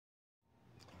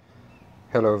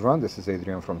Hello everyone, this is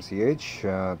Adrian from CH.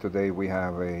 Today we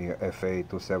have a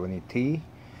FA270T.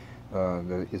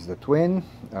 That is the twin.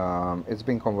 It's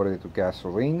been converted to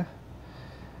gasoline.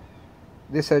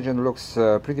 This engine looks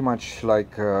pretty much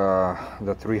like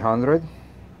the 300.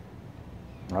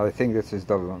 I think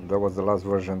that was the last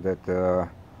version that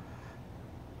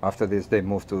after this they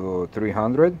moved to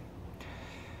 300.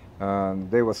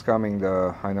 They was coming,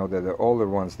 I know that the older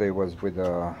ones, they was with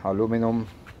aluminum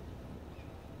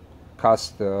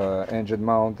cast engine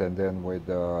mount, and then with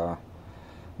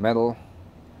metal.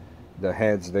 The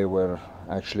heads, they were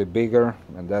actually bigger,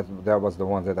 and that was the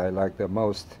one that I liked the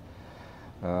most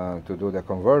to do the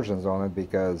conversions on it,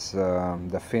 because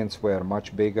the fins were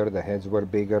much bigger, the heads were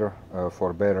bigger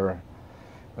for better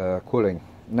cooling.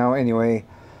 Now anyway,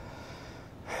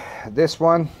 this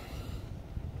one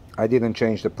I didn't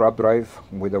change the prop drive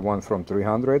with the one from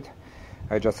 300.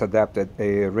 I just adapted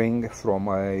a ring from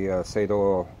a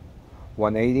Saito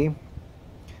 180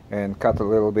 and cut a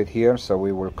little bit here, so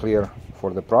we were clear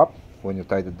for the prop when you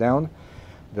tighten it down.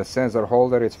 The sensor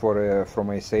holder is for from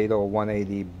a Saito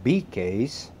 180B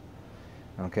case,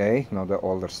 okay, not the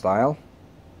older style.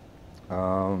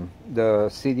 The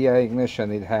CDI ignition,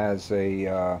 it has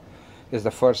is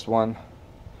the first one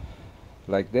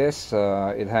like this.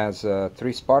 It has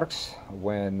 3 sparks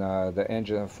when the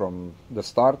engine from the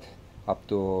start up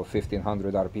to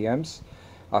 1500 RPMs.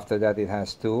 After that it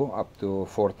has 2 up to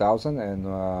 4000, and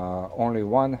only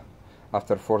 1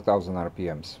 after 4000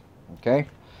 RPMs. Okay,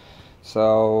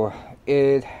 so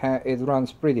it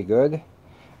runs pretty good.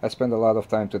 I spent a lot of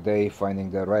time today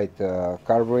finding the right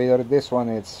carburetor. This one,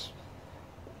 it's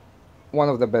one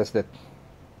of the best that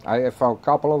I found. A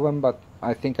couple of them, but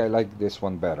I think I like this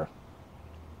one better.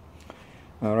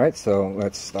 Alright, so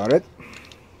let's start it.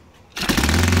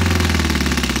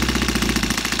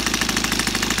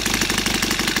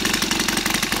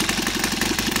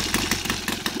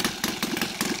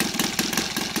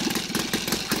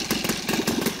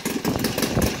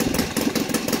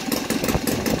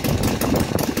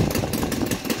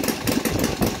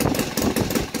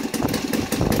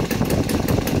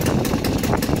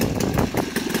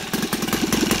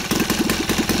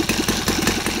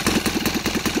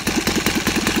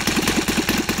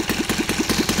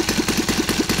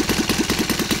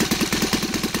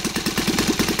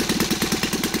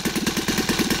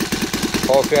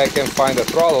 Hopefully I can find the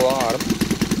throttle arm.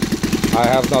 I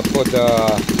have not put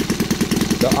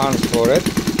the arms for it.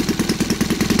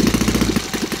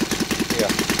 Yeah,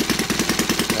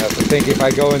 I have to think if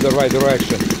I go in the right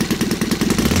direction.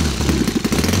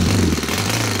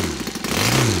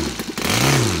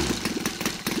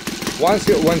 Once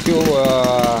you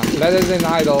let it in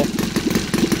idle,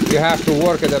 you have to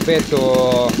work it a bit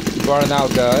to burn out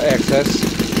the excess.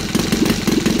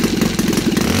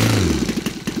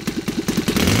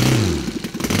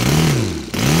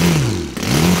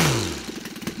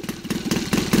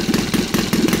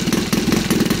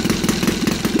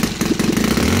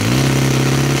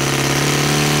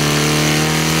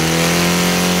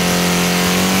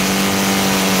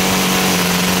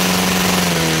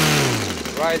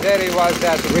 Right there it was,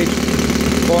 that reach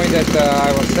point that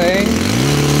I was saying.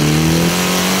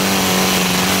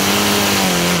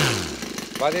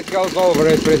 But it goes over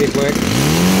it pretty quick.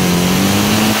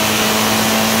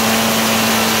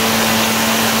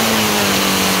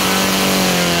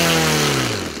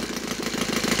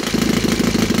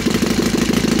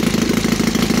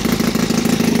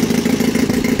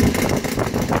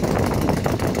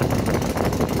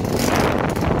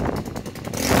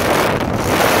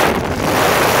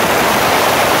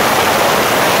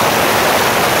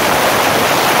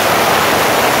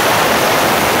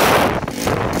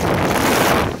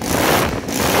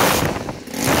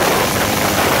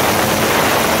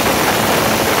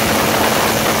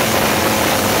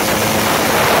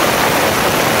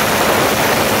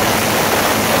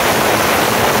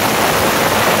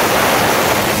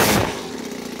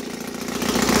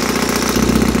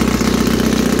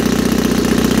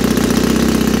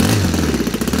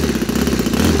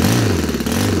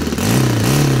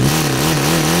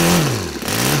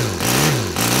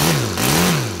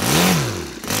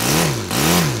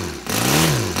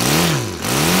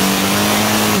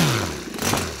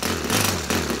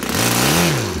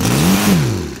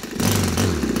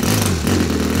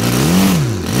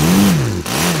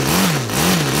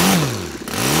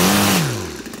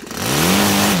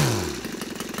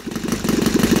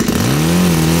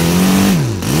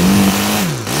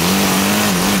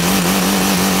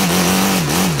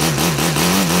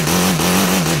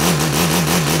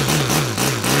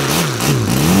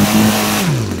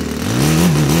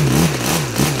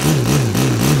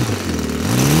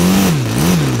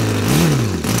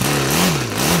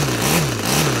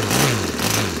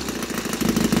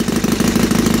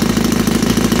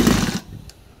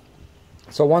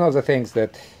 So one of the things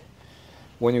that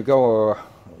when you go,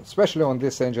 especially on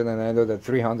this engine, and I know that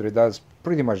 300 does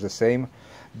pretty much the same,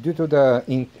 due to the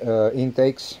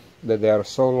intakes that they are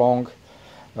so long,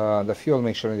 the fuel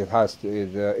mixture it has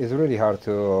is really hard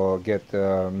to get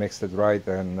mixed right,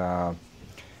 and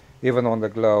even on the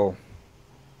glow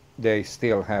they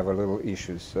still have a little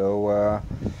issues. So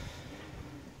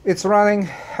it's running.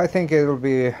 I think it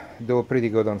will do pretty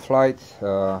good on flight.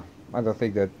 I don't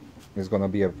think that is going to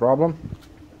be a problem.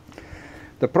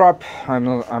 The prop,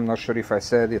 I'm not sure if I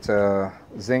said, it's a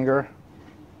Zinger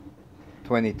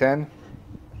 2010.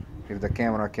 If the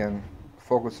camera can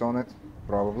focus on it,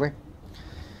 probably.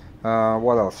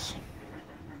 What else?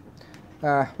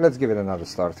 Let's give it another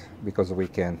start, because we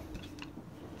can.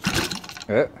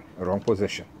 Wrong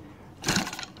position.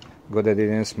 Good that it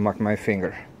didn't smack my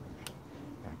finger.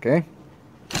 Okay.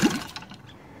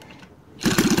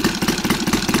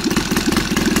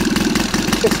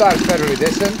 It starts fairly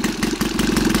decent.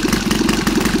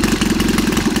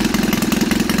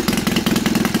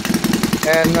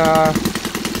 And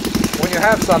when you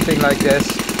have something like this,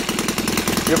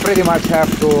 you pretty much have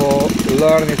to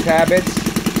learn its habits,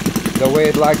 the way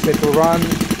it likes it to run,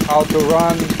 how to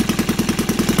run.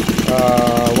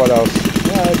 What else?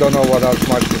 I don't know what else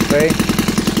much to say.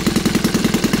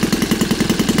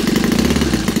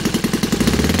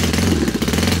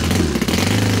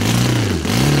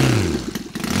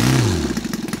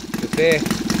 You see,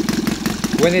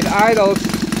 when it idles,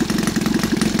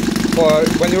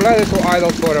 when you let it to idle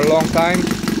for a long time,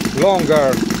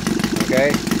 longer,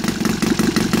 okay,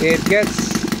 it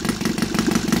gets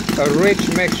a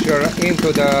rich mixture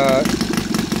into the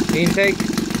intake.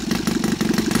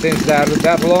 Since they're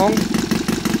that long,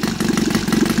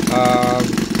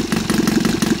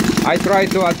 I try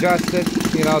to adjust it,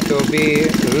 you know, to be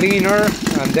leaner,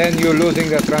 and then you're losing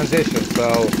the transition.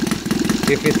 So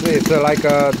if it's like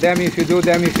a damn if you do,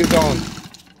 damn if you don't.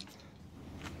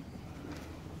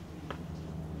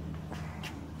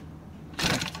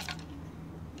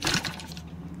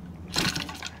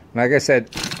 Like I said,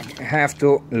 you have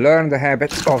to learn the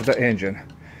habits of the engine.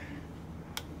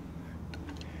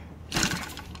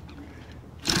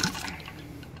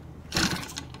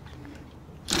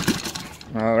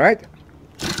 All right.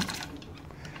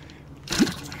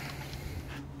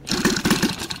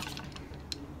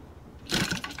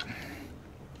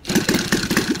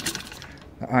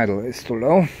 The idle is too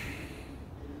low.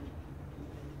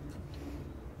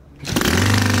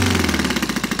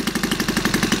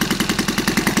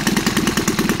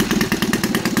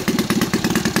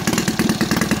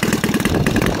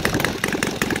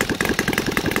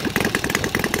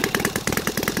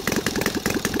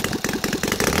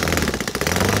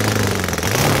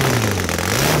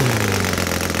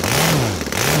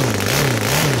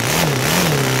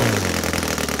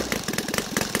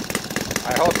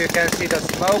 You can see the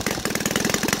smoke.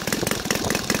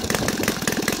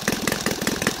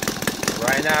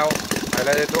 Right now I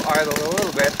let it to idle a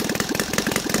little bit.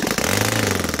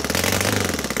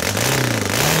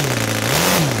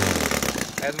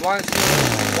 And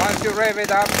once you rev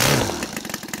it up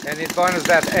and it burns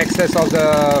that excess of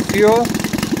the fuel,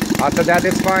 after that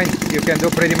it's fine. You can do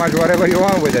pretty much whatever you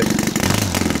want with it.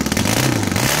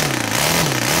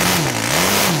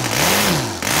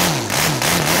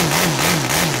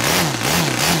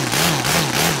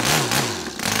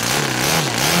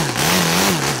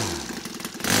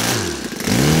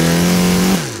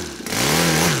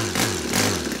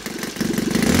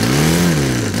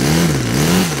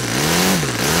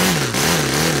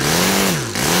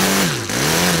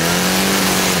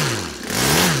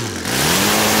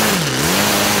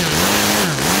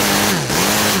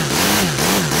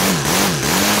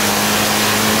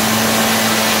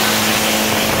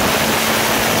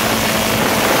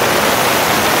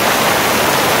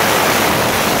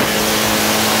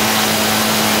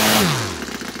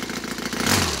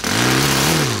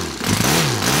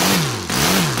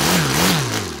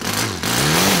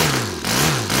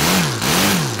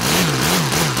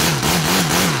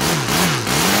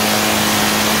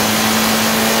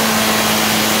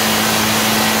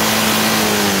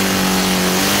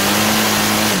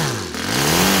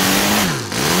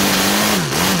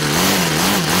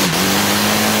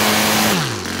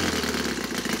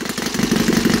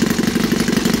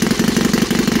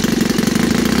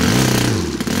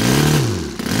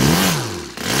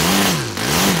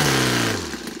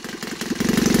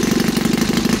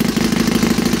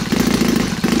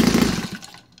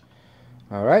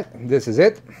 Alright, this is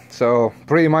it. So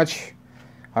pretty much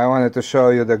I wanted to show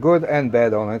you the good and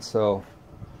bad on it. So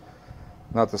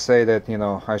Not to say that, you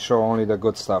know, I show only the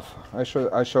good stuff. I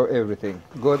show everything,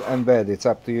 good and bad. It's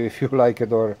up to you if you like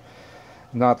it or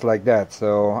not like that.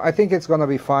 So I think it's gonna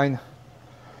be fine.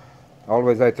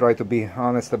 Always I try to be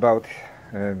honest about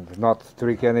and not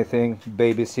trick anything,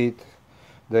 babysit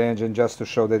the engine just to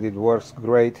show that it works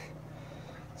great.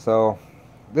 So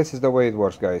this is the way it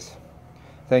works, guys.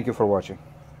 Thank you for watching.